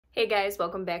Hey guys,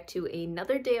 welcome back to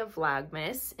another day of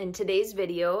Vlogmas. In today's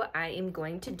video, I am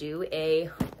going to do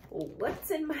a what's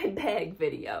in my bag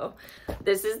video.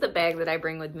 This is the bag that I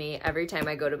bring with me every time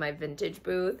I go to my vintage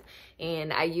booth,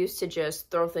 and I used to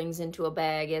just throw things into a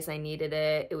bag as I needed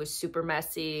it. It was super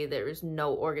messy. There was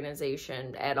no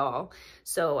organization at all.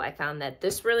 So I found that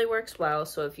this really works well.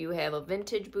 So if you have a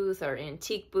vintage booth or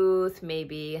antique booth,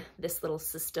 maybe this little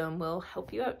system will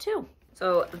help you out too.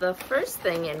 So the first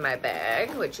thing in my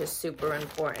bag, which is super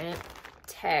important,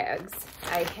 tags.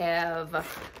 I have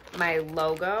my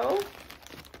logo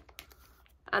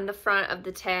on the front of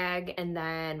the tag, and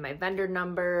then my vendor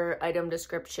number, item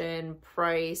description,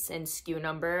 price, and SKU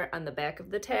number on the back of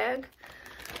the tag.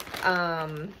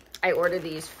 I order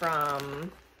these from,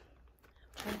 I'm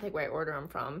trying to think where I order them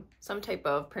from, some type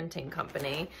of printing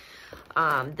company,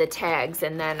 the tags,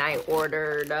 and then I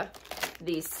ordered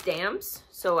these stamps.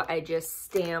 So I just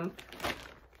stamp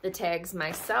the tags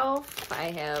myself.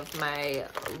 I have my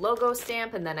logo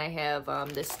stamp, and then I have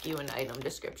the SKU and item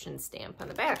description stamp on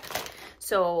the back.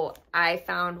 So I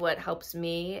found what helps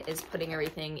me is putting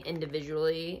everything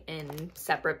individually in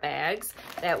separate bags.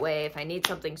 That way, if I need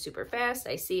something super fast,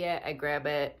 I see it, I grab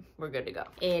it, we're good to go.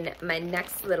 In my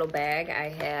next little bag, I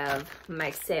have my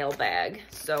sale bag.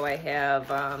 So I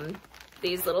have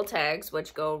these little tags,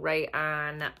 which go right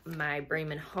on my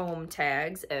Bremen Home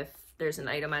tags if there's an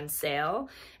item on sale.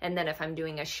 And then if I'm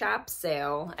doing a shop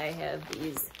sale, I have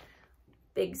these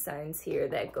big signs here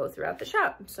that go throughout the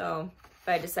shop. So if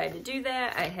I decide to do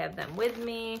that, I have them with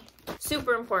me.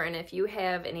 Super important, if you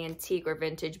have an antique or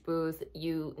vintage booth,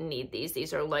 you need these.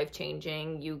 These are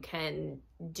life-changing. You can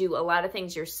do a lot of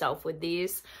things yourself with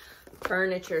these.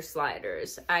 Furniture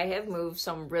sliders. I have moved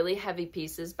some really heavy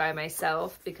pieces by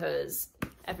myself because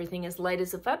everything is light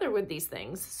as a feather with these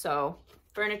things. So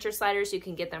furniture sliders, you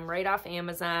can get them right off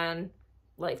Amazon.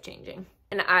 Life-changing.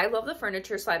 And I love the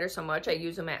furniture sliders so much. I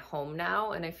use them at home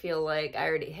now, and I feel like I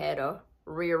already had a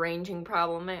rearranging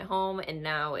problem at home, and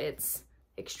now it's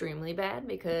extremely bad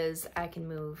because I can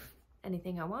move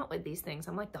anything I want with these things.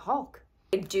 I'm like the Hulk.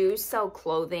 I do sell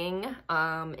clothing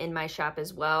in my shop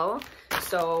as well.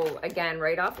 So again,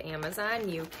 right off Amazon,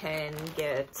 you can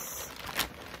get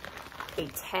a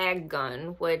tag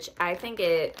gun, which I think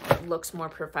it looks more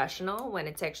professional when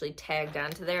it's actually tagged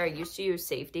onto there. I used to use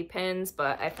safety pins,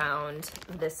 but I found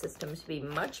this system to be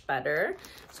much better.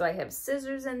 So I have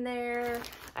scissors in there.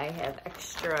 I have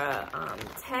extra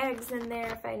tags in there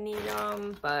if I need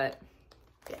them, but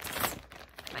yes,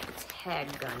 my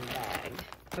tag gun bag.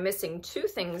 I'm missing two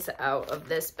things out of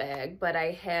this bag, but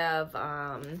I have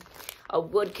a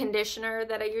wood conditioner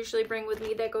that I usually bring with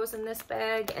me that goes in this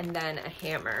bag, and then a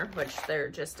hammer, which they're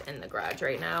just in the garage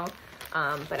right now.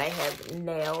 But I have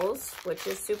nails, which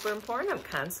is super important. I'm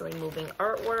constantly moving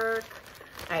artwork.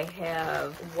 I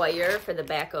have wire for the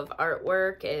back of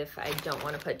artwork if I don't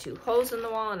want to put two holes in the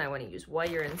wall and I want to use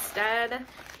wire instead,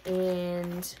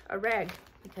 and a rag,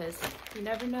 because you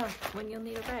never know when you'll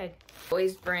need a rag.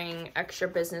 Always bring extra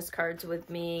business cards with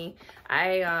me.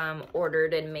 I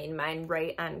ordered and made mine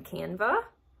right on Canva.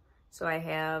 So I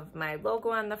have my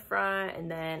logo on the front, and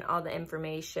then all the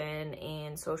information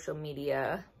and social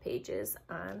media pages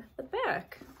on the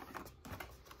back.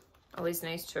 Always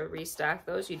nice to restock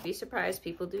those. You'd be surprised,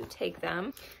 people do take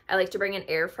them. I like to bring an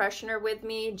air freshener with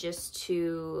me just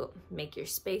to make your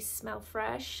space smell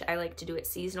fresh. I like to do it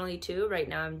seasonally too. Right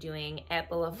now I'm doing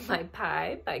Apple of My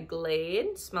Pie by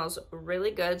Glade. Smells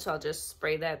really good, so I'll just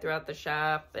spray that throughout the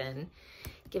shop and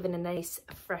give it a nice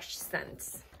fresh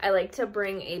scent. I like to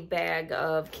bring a bag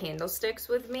of candlesticks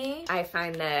with me. I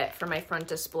find that for my front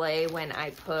display, when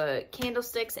I put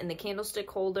candlesticks in the candlestick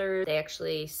holder, they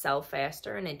actually sell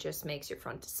faster, and it just makes your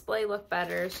front display look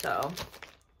better. So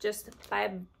just buy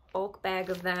a bulk bag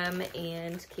of them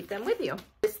and keep them with you.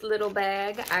 This little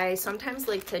bag, I sometimes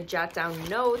like to jot down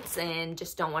notes and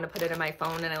just don't want to put it in my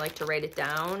phone, and I like to write it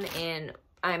down. And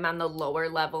I'm on the lower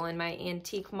level in my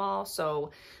antique mall, so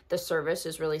the service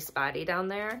is really spotty down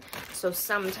there. So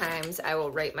sometimes I will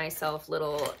write myself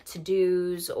little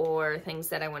to-dos or things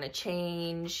that I want to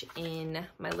change in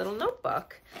my little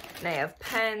notebook. And I have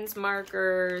pens,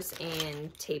 markers,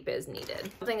 and tape as needed.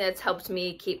 Something that's helped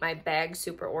me keep my bag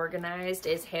super organized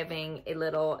is having a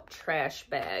little trash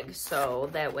bag. So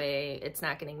that way it's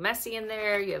not getting messy in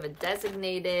there. You have a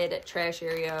designated trash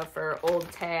area for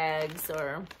old tags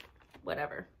or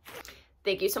whatever.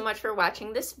 Thank you so much for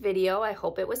watching this video. I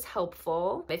hope it was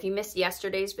helpful. If you missed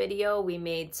yesterday's video, we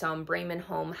made some Bremen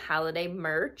Home holiday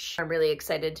merch. I'm really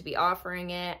excited to be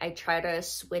offering it. I try to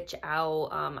switch out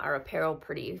our apparel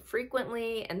pretty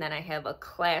frequently, and then I have a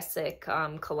classic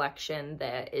collection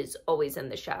that is always in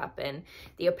the shop, and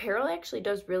the apparel actually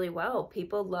does really well.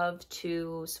 People love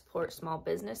to support small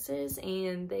businesses,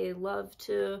 and they love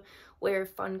to wear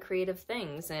fun, creative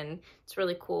things, and it's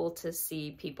really cool to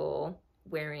see people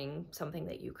wearing something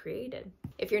that you created.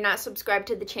 If you're not subscribed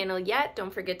to the channel yet,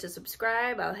 don't forget to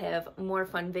subscribe. I'll have more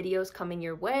fun videos coming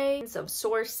your way of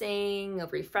sourcing,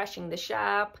 of refreshing the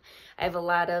shop. I have a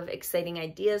lot of exciting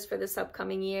ideas for this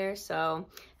upcoming year, so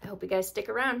I hope you guys stick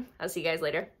around. I'll see you guys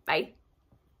later. Bye.